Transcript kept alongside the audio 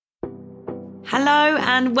Hello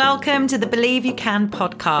and welcome to the Believe You Can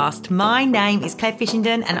podcast. My name is Claire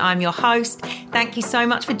Fishenden and I'm your host. Thank you so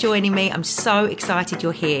much for joining me. I'm so excited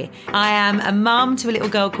you're here. I am a mum to a little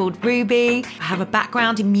girl called Ruby. I have a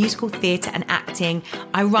background in musical theatre and acting.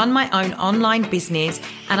 I run my own online business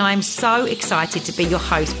and I'm so excited to be your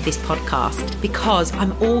host for this podcast because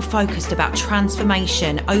I'm all focused about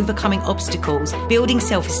transformation, overcoming obstacles, building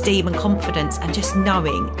self-esteem and confidence, and just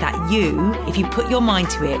knowing that you, if you put your mind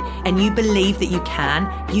to it and you believe that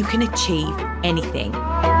you can achieve anything.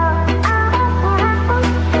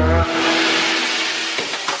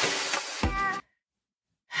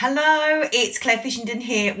 Hello, it's Claire Fishenden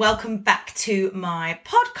here. Welcome back to my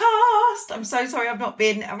podcast. I'm so sorry I've not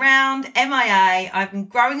been around. MIA. I've been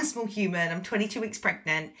growing a small human. I'm 22 weeks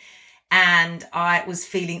pregnant and I was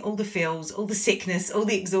feeling all the feels, all the sickness, all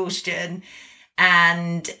the exhaustion,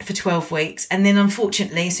 and for 12 weeks. And then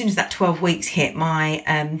unfortunately, as soon as that 12 weeks hit, my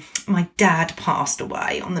dad passed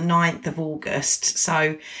away on the 9th of August.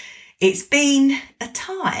 So it's been a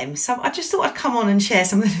time. So I just thought I'd come on and share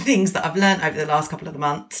some of the things that I've learned over the last couple of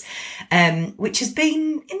months, which has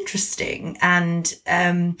been interesting and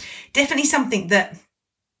definitely something that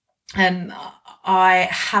I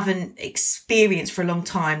haven't experienced for a long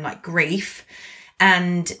time, like grief.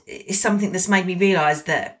 And it's something that's made me realise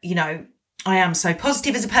that, you know, I am so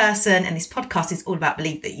positive as a person and this podcast is all about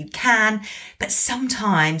believe that you can, but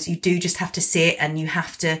sometimes you do just have to sit and you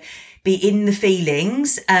have to be in the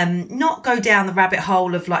feelings, not go down the rabbit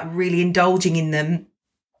hole of like really indulging in them,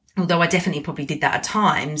 although I definitely probably did that at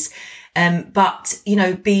times. But, you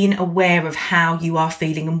know, being aware of how you are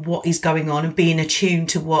feeling and what is going on and being attuned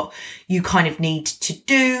to what you kind of need to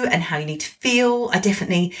do and how you need to feel. I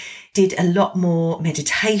definitely did a lot more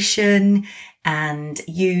meditation and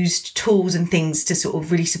used tools and things to sort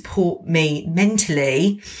of really support me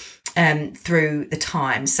mentally through the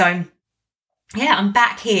time. So yeah, I'm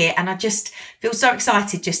back here and I just feel so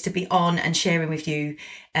excited just to be on and sharing with you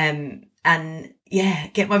and yeah,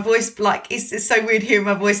 get my voice, like it's so weird hearing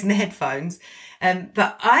my voice in the headphones.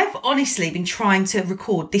 But I've honestly been trying to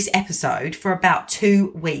record this episode for about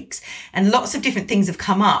 2 weeks and lots of different things have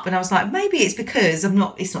come up. And I was like, maybe it's because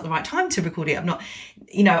it's not the right time to record it. I'm not,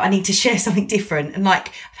 you know, I need to share something different. And like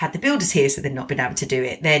I've had the builders here, so they've not been able to do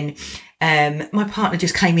it. Then my partner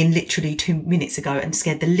just came in literally 2 minutes ago and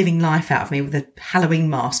scared the living life out of me with a Halloween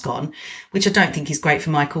mask on, which I don't think is great for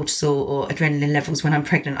my cortisol or adrenaline levels when I'm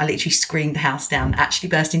pregnant. I literally screamed the house down, actually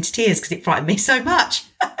burst into tears because it frightened me so much.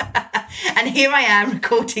 And here I am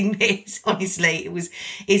recording this. Honestly,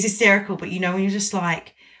 it's hysterical. But you know, when you're just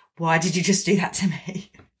like, why did you just do that to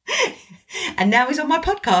me? And now he's on my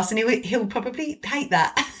podcast and he'll probably hate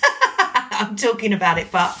that. I'm talking about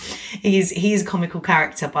it, but he is a comical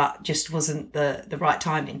character, but just wasn't the right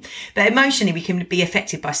timing. But emotionally, we can be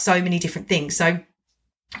affected by so many different things. So,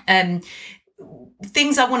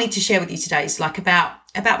 things I wanted to share with you today is like about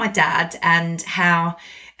my dad and how,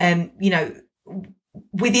 you know,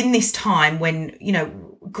 within this time when, you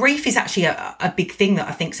know, grief is actually a big thing that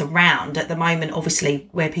I think's around at the moment, obviously,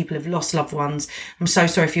 where people have lost loved ones. I'm so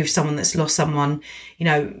sorry if you're someone that's lost someone, you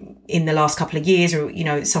know, in the last couple of years or, you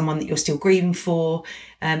know, someone that you're still grieving for.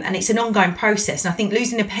 And it's an ongoing process. And I think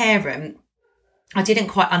losing a parent, I didn't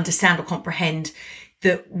quite understand or comprehend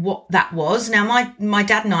what that was. Now, my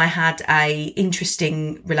dad and I had a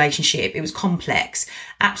interesting relationship. It was complex.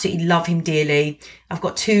 Absolutely love him dearly. I've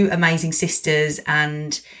got 2 amazing sisters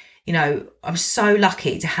and, you know, I'm so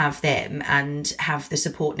lucky to have them and have the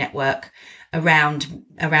support network around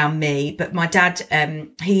me. But my dad,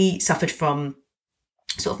 he suffered from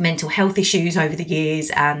sort of mental health issues over the years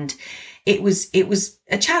and it was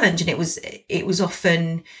a challenge and it was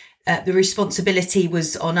often the responsibility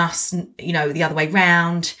was on us, you know, the other way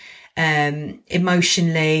round,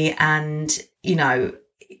 emotionally. And, you know,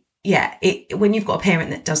 yeah, when you've got a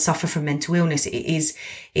parent that does suffer from mental illness, it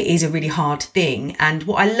is a really hard thing. And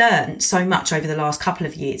what I learned so much over the last couple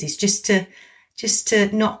of years is just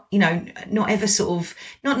to not, you know, not ever sort of,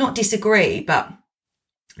 not disagree, but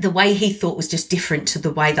the way he thought was just different to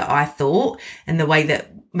the way that I thought and the way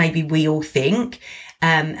that maybe we all think.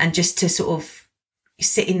 And just to sort of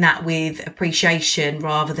sit in that with appreciation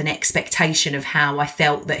rather than expectation of how I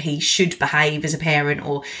felt that he should behave as a parent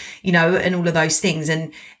or, you know, and all of those things.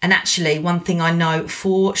 And actually one thing I know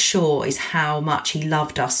for sure is how much he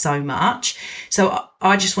loved us so much. So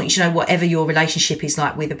I just want you to know, whatever your relationship is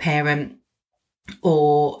like with a parent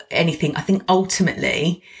or anything, I think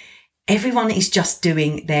ultimately everyone is just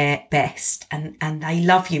doing their best, and they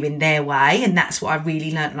love you in their way. And that's what I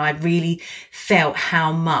really learned. And I really felt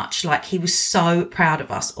how much, like, he was so proud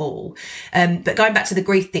of us all. But going back to the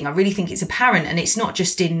grief thing, I really think it's apparent, and it's not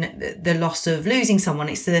just in the loss of losing someone.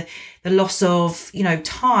 It's the loss of, you know,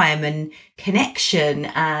 time and connection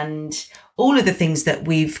and all of the things that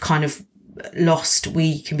we've kind of lost.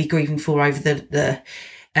 We can be grieving for over the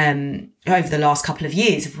last couple of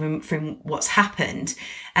years from what's happened.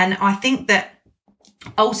 And I think that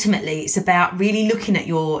ultimately it's about really looking at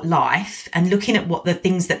your life and looking at what the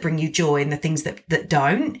things that bring you joy and the things that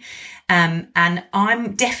don't. And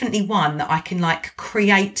I'm definitely one that I can like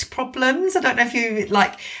create problems. I don't know if you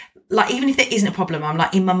like even if there isn't a problem, I'm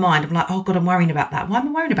like in my mind, I'm like, oh God, I'm worrying about that. Why am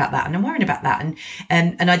I worrying about that? And I'm worrying about that.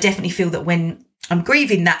 And I definitely feel that when I'm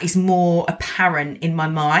grieving, that is more apparent in my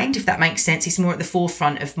mind, if that makes sense. It's more at the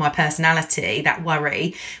forefront of my personality, that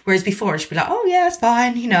worry. Whereas before, I'd just be like, oh yeah, it's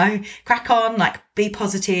fine, you know, crack on, like be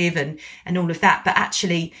positive and all of that. But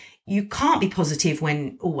actually, you can't be positive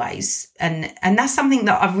when always. And that's something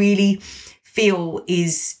that I really feel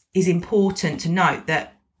is important to note,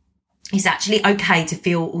 that it's actually okay to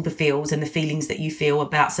feel all the feels and the feelings that you feel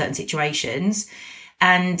about certain situations.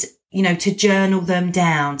 And you know, to journal them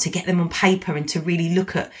down, to get them on paper, and to really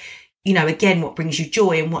look at, you know, again, what brings you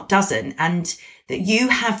joy and what doesn't. And that you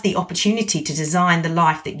have the opportunity to design the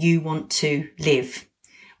life that you want to live,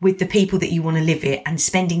 with the people that you want to live it, and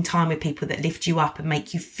spending time with people that lift you up and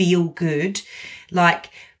make you feel good. Like,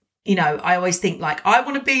 you know, I always think like, I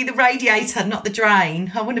want to be the radiator, not the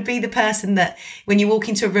drain. I want to be the person that when you walk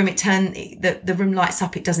into a room, the room lights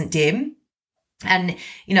up, it doesn't dim. And,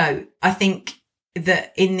 you know, I think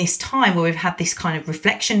that in this time where we've had this kind of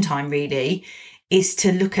reflection time, really, is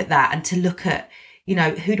to look at that and to look at, you know,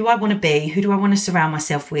 who do I want to be? Who do I want to surround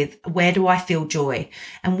myself with? Where do I feel joy?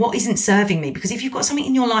 And what isn't serving me? Because if you've got something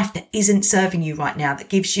in your life that isn't serving you right now, that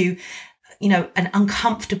gives you, you know, an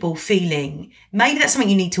uncomfortable feeling, maybe that's something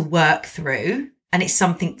you need to work through, and it's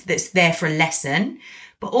something that's there for a lesson,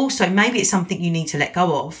 but also maybe it's something you need to let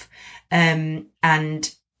go of.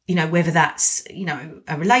 And you know, whether that's, you know,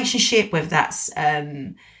 a relationship, whether that's,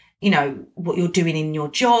 you know, what you're doing in your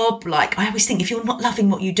job. Like, I always think if you're not loving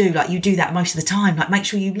what you do, like you do that most of the time, like make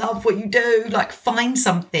sure you love what you do, like find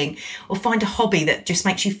something or find a hobby that just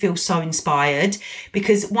makes you feel so inspired.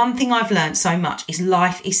 Because one thing I've learned so much is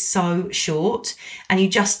life is so short, and you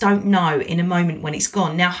just don't know in a moment when it's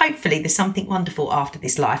gone. Now, hopefully there's something wonderful after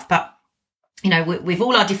this life, but you know, with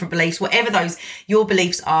all our different beliefs, whatever those your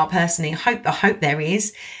beliefs are personally, I hope there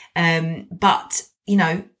is. But you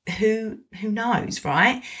know, who knows,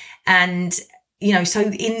 right? And you know,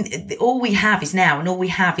 so all we have is now, and all we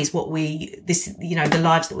have is you know, the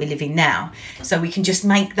lives that we're living now. So we can just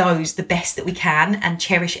make those the best that we can and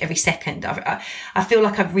cherish every second. I feel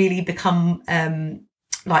like I've really become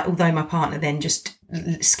like, although my partner then just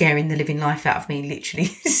scaring the living life out of me, literally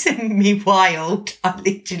sending me wild.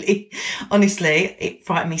 Honestly, it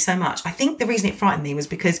frightened me so much. I think the reason it frightened me was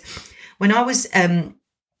because when I was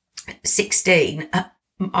 16,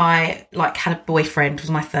 I like had a boyfriend,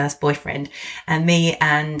 was my first boyfriend, and me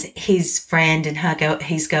and his friend and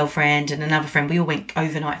his girlfriend and another friend, we all went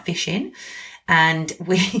overnight fishing, and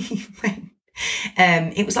we went,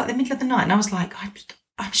 it was like the middle of the night, and I was like,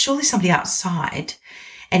 I'm sure there's somebody outside.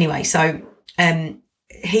 Anyway, so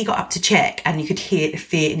he got up to check, and you could hear the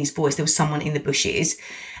fear in his voice. There was someone in the bushes,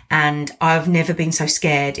 and I've never been so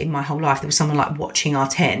scared in my whole life. There was someone like watching our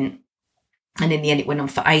tent. And in the end, it went on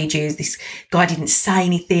for ages. This guy didn't say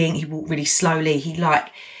anything. He walked really slowly.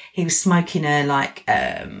 He was smoking like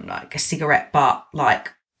a cigarette butt. Like,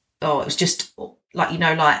 oh, it was just like, you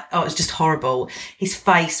know, like, oh, it was just horrible. His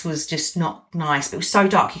face was just not nice, but it was so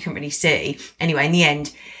dark you couldn't really see. Anyway, in the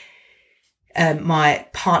end, my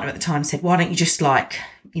partner at the time said, why don't you just like,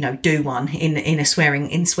 you know, do one in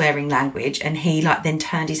swearing language. And he like then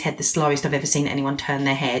turned his head the slowest I've ever seen anyone turn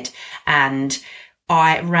their head. And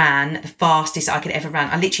I ran the fastest I could ever run.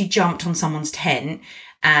 I literally jumped on someone's tent,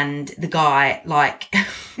 and the guy like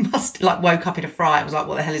must like woke up in a fright. I was like,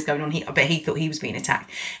 what the hell is going on here? I bet he thought he was being attacked.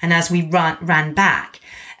 And as we ran back,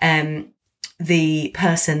 the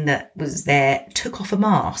person that was there took off a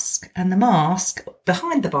mask, and the mask,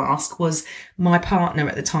 behind the mask, was my partner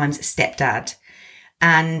at the time's stepdad.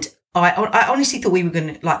 And I honestly thought we were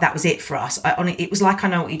going to, like, that was it for us. It was like, I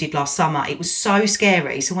Know What You Did Last Summer. It was so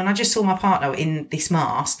scary. So when I just saw my partner in this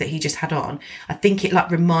mask that he just had on, I think it like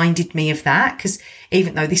reminded me of that, because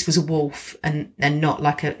even though this was a wolf and not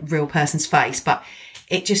like a real person's face, but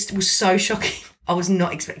it just was so shocking. I was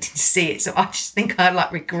not expecting to see it. So I just think I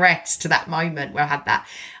like regressed to that moment where I had that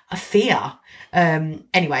a fear.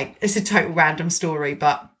 Anyway, it's a total random story,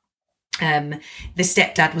 but The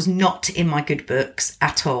stepdad was not in my good books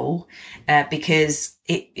at all, because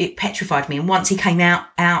it petrified me. And once he came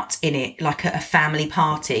out in it, like at a family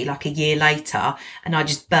party, like a year later, and I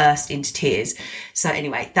just burst into tears. So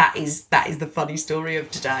anyway, that is the funny story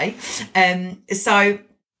of today. So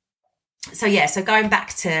going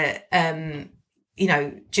back to,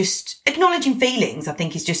 just acknowledging feelings, I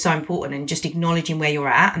think is just so important, and just acknowledging where you're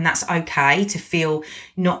at. And that's okay to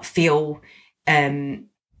not feel,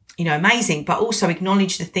 amazing, but also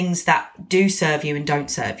acknowledge the things that do serve you and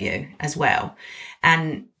don't serve you as well.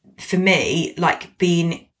 And for me, like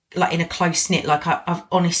being like in a close knit, like I've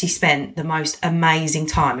honestly spent the most amazing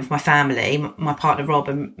time with my family, my partner Rob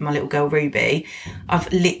and my little girl Ruby.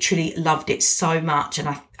 I've literally loved it so much.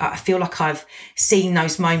 And I feel like I've seen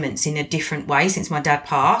those moments in a different way since my dad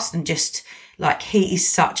passed. And just like, he is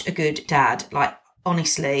such a good dad. Like,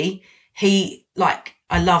 honestly,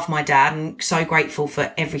 I love my dad and so grateful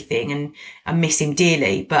for everything, and I miss him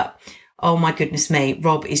dearly. But oh my goodness me,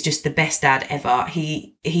 Rob is just the best dad ever.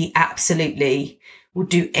 He absolutely will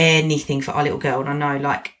do anything for our little girl. And I know,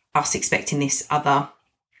 like, us expecting this other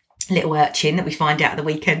little urchin that we find out at the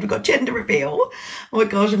weekend, we've got gender reveal. Oh my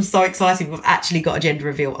gosh, I'm so excited. We've actually got a gender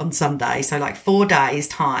reveal on Sunday. So like 4 days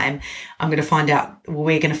time, we're going to find out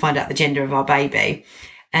the gender of our baby.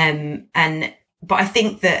 But I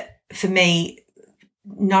think that for me,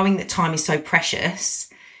 knowing that time is so precious,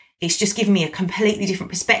 it's just given me a completely different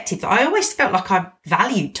perspective. I always felt like I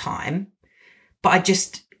valued time, but I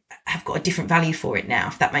just have got a different value for it now,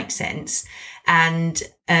 if that makes sense. And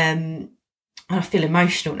I feel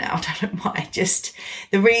emotional now. I don't know why. Just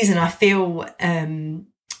the reason I feel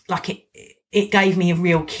like it gave me a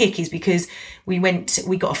real kick is because we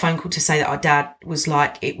got a phone call to say that our dad was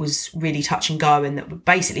like, it was really touch and go, and that we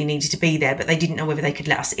basically needed to be there, but they didn't know whether they could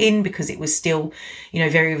let us in because it was still,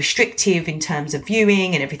 very restrictive in terms of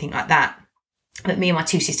viewing and everything like that. But me and my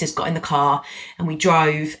two sisters got in the car and we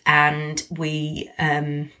drove, and we,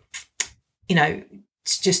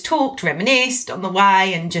 just talked, reminisced on the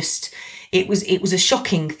way, and just, it was a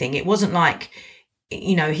shocking thing. It wasn't like,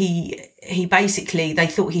 he basically, they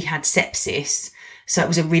thought he had sepsis. So it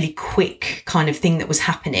was a really quick kind of thing that was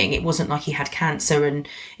happening. It wasn't like he had cancer, and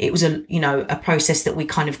it was a process that we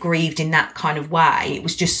kind of grieved in that kind of way. It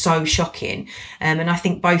was just so shocking. And I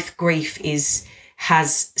think both grief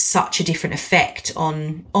has such a different effect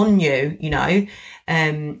on you,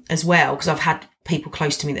 as well. Because I've had people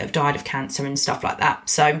close to me that have died of cancer and stuff like that.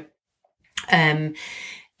 So,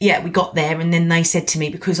 we got there, and then they said to me,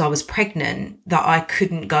 because I was pregnant, that I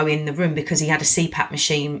couldn't go in the room because he had a CPAP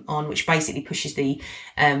machine on, which basically pushes the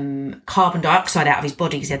carbon dioxide out of his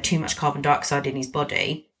body because he had too much carbon dioxide in his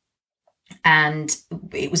body. And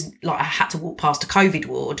it was like I had to walk past a COVID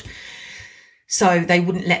ward. So they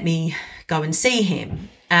wouldn't let me go and see him.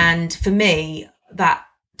 And for me, that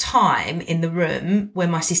time in the room when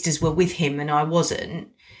my sisters were with him and I wasn't,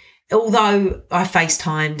 although I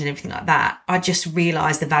FaceTimed and everything like that, I just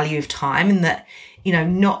realised the value of time, and that,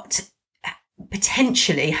 not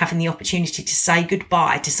potentially having the opportunity to say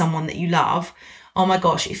goodbye to someone that you love. Oh my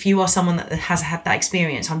gosh, if you are someone that has had that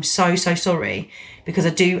experience, I'm so, so sorry, because I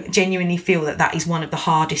do genuinely feel that is one of the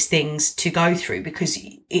hardest things to go through, because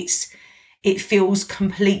it feels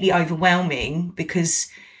completely overwhelming, because,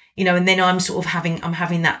 and then I'm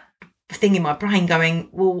having that thing in my brain going,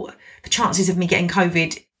 well, the chances of me getting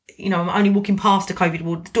COVID, I'm only walking past a COVID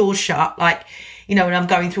ward, the door's shut, and I'm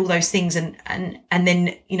going through all those things, and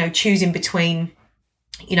then, choosing between,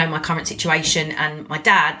 my current situation and my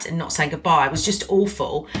dad and not saying goodbye was just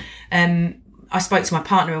awful. I spoke to my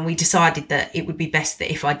partner and we decided that it would be best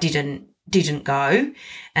that if I didn't go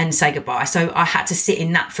and say goodbye. So I had to sit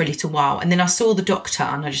in that for a little while. And then I saw the doctor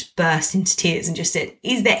and I just burst into tears and just said,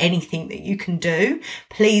 is there anything that you can do?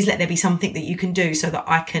 Please let there be something that you can do so that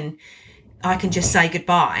I can just say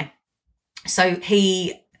goodbye. So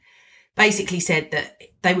he basically said that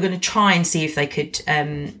they were going to try and see if they could,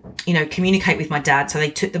 communicate with my dad. So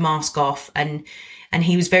they took the mask off, and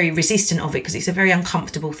he was very resistant of it because it's a very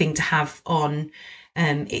uncomfortable thing to have on.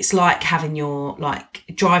 It's like having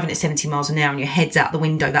driving at 70 miles an hour and your head's out the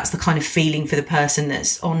window. That's the kind of feeling for the person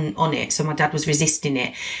that's on it. So my dad was resisting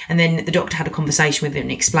it. And then the doctor had a conversation with him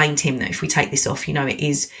and explained to him that if we take this off, it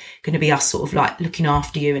is going to be us sort of like looking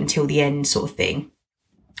after you until the end sort of thing.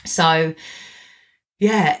 So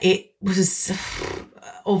yeah, it was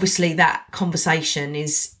obviously that conversation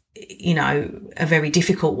is, a very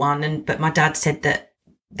difficult one. But my dad said that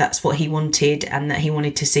that's what he wanted and that he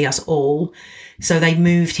wanted to see us all. So they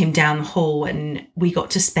moved him down the hall and we got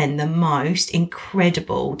to spend the most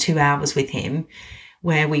incredible 2 hours with him,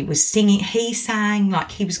 where we were singing. He sang,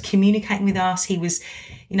 like he was communicating with us. He was,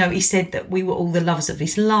 you know, he said that we were all the lovers of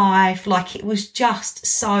his life. Like, it was just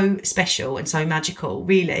so special and so magical,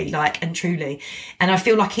 really, like, and truly. And I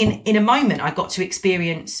feel like in a moment I got to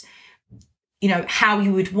experience, you know, how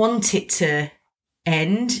you would want it to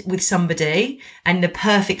end with somebody and the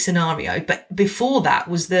perfect scenario. But before that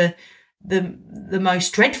was the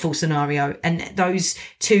most dreadful scenario, and those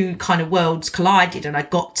two kind of worlds collided, and I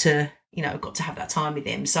got to have that time with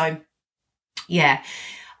him. So yeah,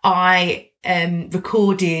 I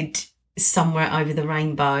recorded Somewhere Over the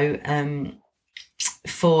Rainbow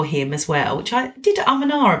for him as well, which I did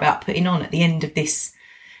and ahh about putting on at the end of this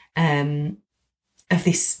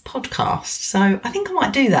podcast. So I think I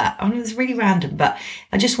might do that. I mean, it's really random, but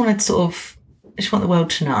I just want the world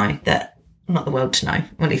to know that, not the world to know.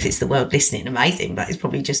 Well, if it's the world listening, amazing. But it's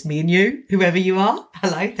probably just me and you, whoever you are.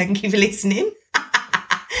 Hello, thank you for listening.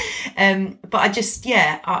 But I just,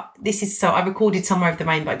 I recorded Somewhere Over the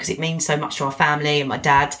Rainbow because it means so much to our family and my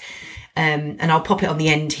dad. And I'll pop it on the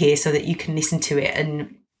end here so that you can listen to it.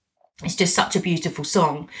 And it's just such a beautiful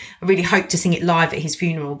song. I really hope to sing it live at his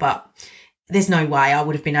funeral, but there's no way I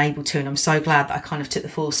would have been able to. And I'm so glad that I kind of took the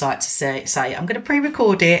foresight to say I'm going to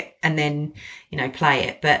pre-record it and then, you know, play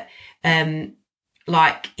it. But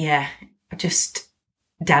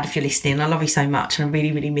Dad, if you're listening, I love you so much and I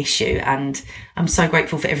really, really miss you. And I'm so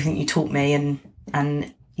grateful for everything you taught me. And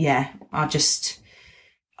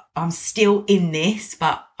I'm still in this,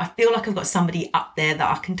 but I feel like I've got somebody up there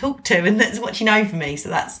that I can talk to and that's watching over me. So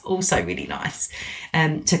that's also really nice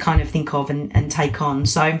to kind of think of and take on.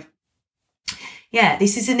 So yeah,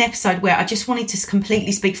 this is an episode where I just wanted to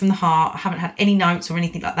completely speak from the heart. I haven't had any notes or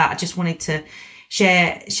anything like that. I just wanted to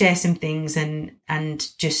share some things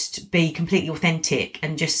and just be completely authentic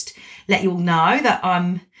and just let you all know that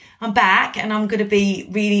I'm back, and I'm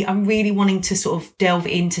really wanting to sort of delve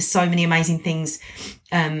into so many amazing things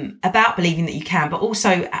about believing that you can, but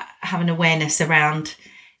also have an awareness around,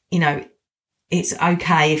 you know, it's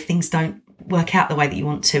okay if things don't work out the way that you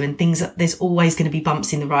want to, and there's always going to be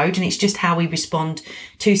bumps in the road, and it's just how we respond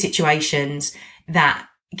to situations that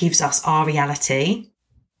gives us our reality.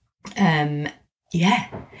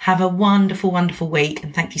 Have a wonderful, wonderful week.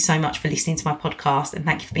 And thank you so much for listening to my podcast. And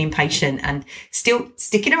thank you for being patient and still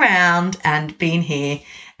sticking around and being here.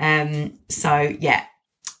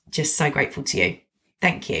 Just so grateful to you.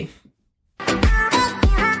 Thank you.